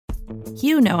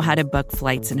You know how to book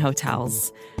flights and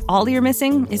hotels. All you're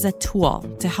missing is a tool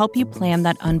to help you plan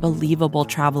that unbelievable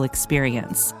travel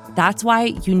experience. That's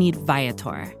why you need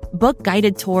Viator. Book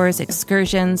guided tours,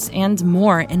 excursions, and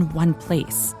more in one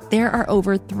place. There are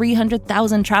over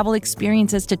 300,000 travel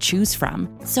experiences to choose from,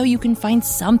 so you can find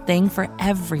something for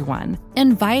everyone.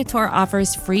 And Viator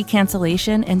offers free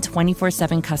cancellation and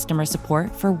 24/7 customer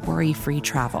support for worry-free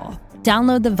travel.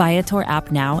 Download the Viator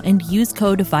app now and use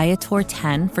code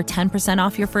Viator10 for 10%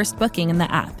 off your first booking in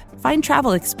the app. Find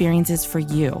travel experiences for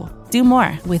you. Do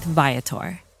more with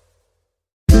Viator.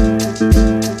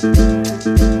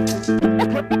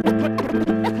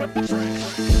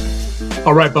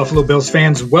 All right, Buffalo Bills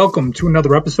fans, welcome to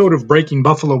another episode of Breaking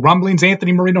Buffalo Rumblings.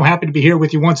 Anthony Marino, happy to be here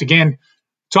with you once again,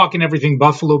 talking everything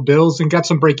Buffalo Bills, and got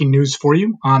some breaking news for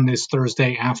you on this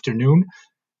Thursday afternoon.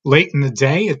 Late in the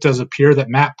day, it does appear that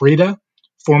Matt Breida,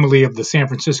 formerly of the San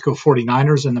Francisco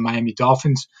 49ers and the Miami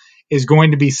Dolphins, is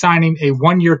going to be signing a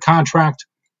one-year contract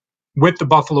with the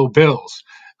Buffalo Bills.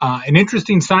 An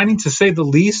interesting signing, to say the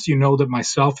least. You know that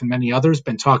myself and many others have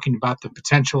been talking about the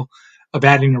potential of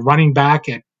adding a running back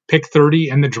at pick 30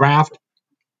 in the draft,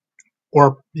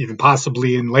 or even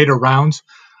possibly in later rounds.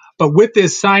 But with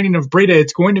this signing of Breida,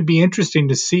 it's going to be interesting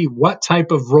to see what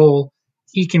type of role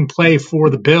he can play for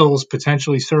the Bills,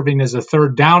 potentially serving as a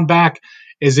third down back.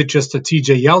 Is it just a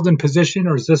TJ Yeldon position,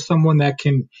 or is this someone that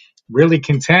can really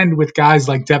contend with guys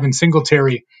like Devin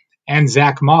Singletary and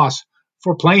Zach Moss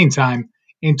for playing time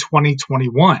in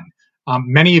 2021?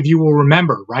 Many of you will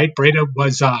remember, right? Breida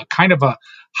was kind of a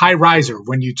high riser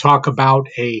when you talk about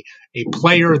a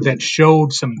player that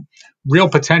showed some real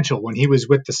potential when he was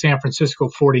with the San Francisco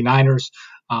 49ers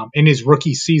in his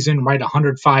rookie season, right?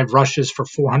 105 rushes for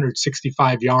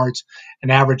 465 yards, an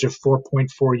average of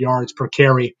 4.4 yards per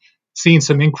carry, seeing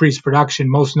some increased production,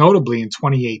 most notably in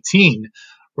 2018,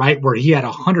 right, where he had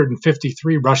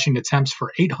 153 rushing attempts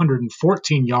for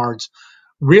 814 yards.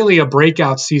 Really a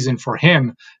breakout season for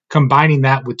him, combining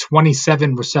that with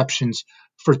 27 receptions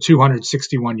for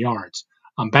 261 yards.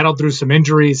 Battled through some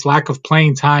injuries, lack of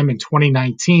playing time in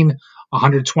 2019,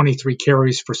 123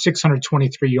 carries for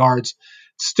 623 yards,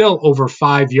 still over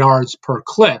 5 yards per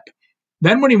clip.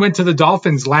 Then when he went to the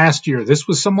Dolphins last year, this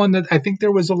was someone that I think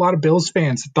there was a lot of Bills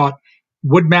fans that thought,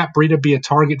 would Matt Breida be a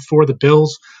target for the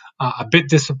Bills? A bit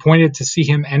disappointed to see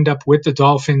him end up with the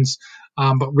Dolphins,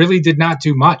 but really did not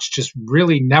do much, just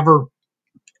really never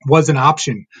was an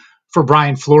option for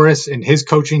Brian Flores and his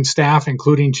coaching staff,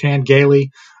 including Chan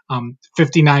Gailey.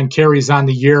 59 carries on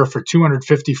the year for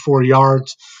 254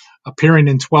 yards, appearing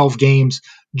in 12 games,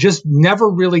 just never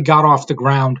really got off the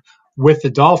ground with the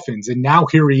Dolphins. And now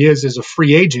here he is as a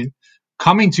free agent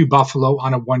coming to Buffalo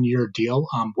on a one-year deal.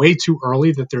 Way too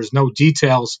early that there's no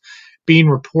details being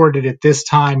reported at this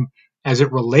time as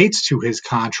it relates to his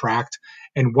contract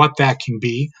and what that can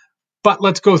be. But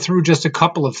let's go through just a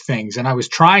couple of things. And I was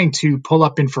trying to pull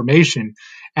up information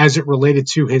as it related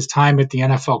to his time at the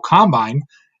NFL Combine,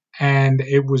 and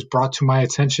it was brought to my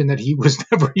attention that he was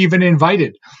never even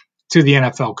invited to the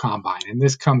NFL Combine. And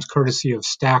this comes courtesy of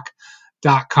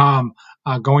Stack.com,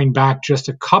 going back just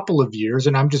a couple of years.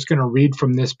 And I'm just going to read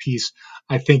from this piece.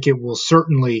 I think it will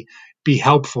certainly be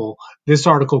helpful. This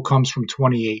article comes from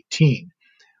 2018.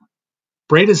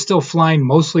 Breida is still flying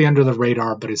mostly under the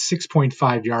radar, but his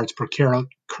 6.5 yards per carry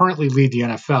currently lead the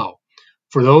NFL.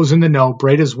 For those in the know,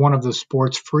 Breida is one of the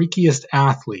sport's freakiest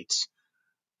athletes.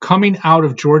 Coming out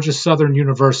of Georgia Southern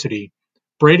University,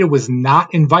 Breida was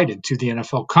not invited to the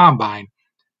NFL Combine,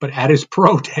 but at his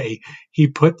pro day, he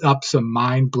put up some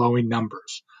mind-blowing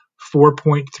numbers.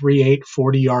 4.38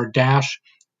 40-yard dash,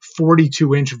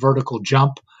 42-inch vertical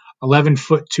jump,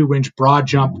 11-foot 2-inch broad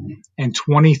jump, and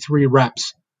 23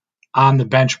 reps on the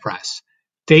bench press.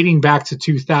 Dating back to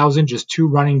 2000, just two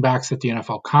running backs at the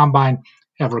NFL Combine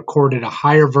have recorded a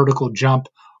higher vertical jump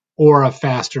or a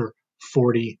faster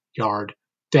 40-yard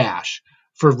dash.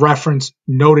 For reference,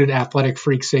 noted athletic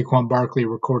freak Saquon Barkley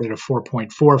recorded a 4.4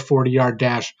 40-yard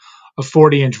dash, a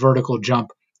 40-inch vertical jump,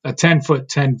 a 10-foot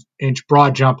 10-inch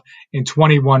broad jump, and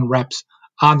 21 reps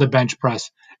on the bench press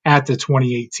at the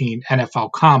 2018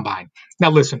 NFL Combine. Now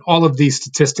listen, all of these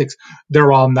statistics,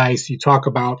 they're all nice. You talk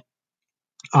about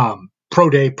pro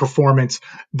day performance,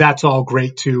 that's all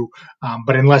great too.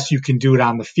 But unless you can do it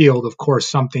on the field, of course,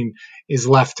 something is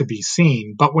left to be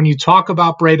seen. But when you talk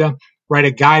about Breida, right,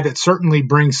 a guy that certainly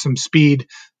brings some speed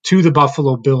to the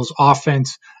Buffalo Bills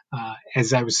offense,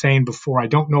 as I was saying before, I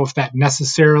don't know if that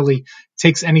necessarily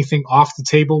takes anything off the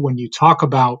table when you talk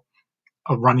about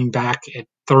a running back at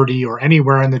 30 or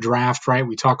anywhere in the draft, right?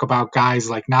 We talk about guys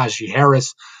like Najee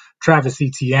Harris, Travis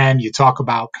Etienne, you talk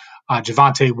about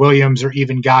Javonte Williams, or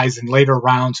even guys in later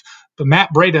rounds But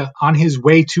Matt Breida on his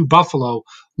way to Buffalo,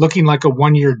 looking like a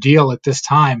one-year deal at this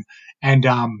time, and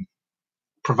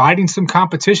providing some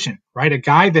competition, right? A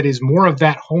guy that is more of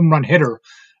that home run hitter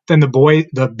than the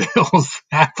Bills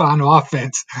have on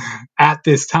offense at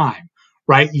this time,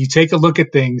 right? You take a look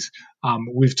at things.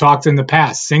 We've talked in the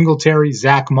past, Singletary,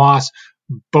 Zach Moss,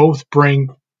 both bring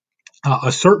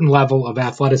a certain level of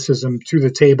athleticism to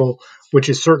the table, which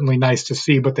is certainly nice to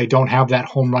see, but they don't have that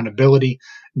home run ability.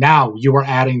 Now you are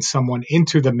adding someone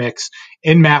into the mix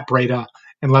in Matt Breida,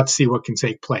 and let's see what can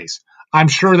take place. I'm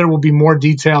sure there will be more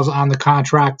details on the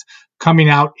contract coming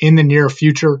out in the near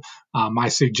future. My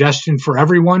suggestion for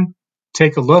everyone,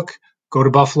 take a look, go to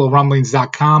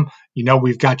BuffaloRumblings.com. You know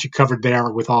we've got you covered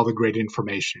there with all the great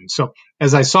information. So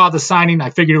as I saw the signing,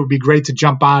 I figured it would be great to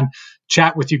jump on,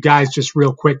 chat with you guys just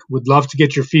real quick. Would love to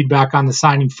get your feedback on the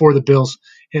signing for the Bills.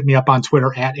 Hit me up on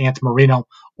Twitter at @AntMarino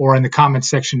or in the comments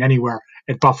section anywhere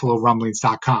at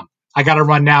BuffaloRumblings.com. I got to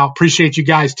run now. Appreciate you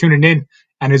guys tuning in.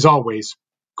 And as always,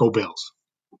 go Bills.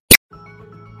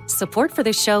 Support for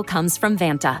this show comes from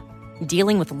Vanta.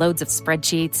 Dealing with loads of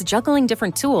spreadsheets, juggling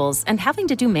different tools, and having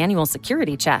to do manual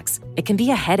security checks, it can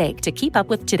be a headache to keep up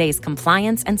with today's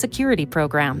compliance and security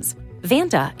programs.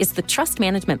 Vanta is the trust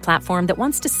management platform that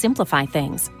wants to simplify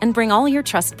things and bring all your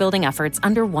trust-building efforts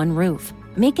under one roof,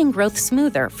 making growth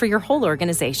smoother for your whole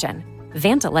organization.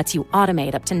 Vanta lets you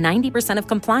automate up to 90% of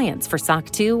compliance for SOC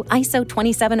 2, ISO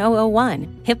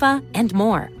 27001, HIPAA, and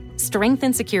more.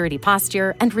 Strengthen security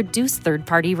posture and reduce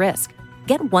third-party risk.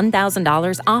 Get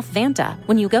 $1,000 off Vanta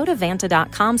when you go to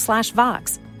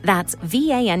vanta.com/Vox. That's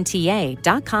VANTA.com/Vox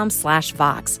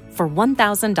for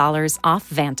 $1,000 off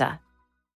Vanta.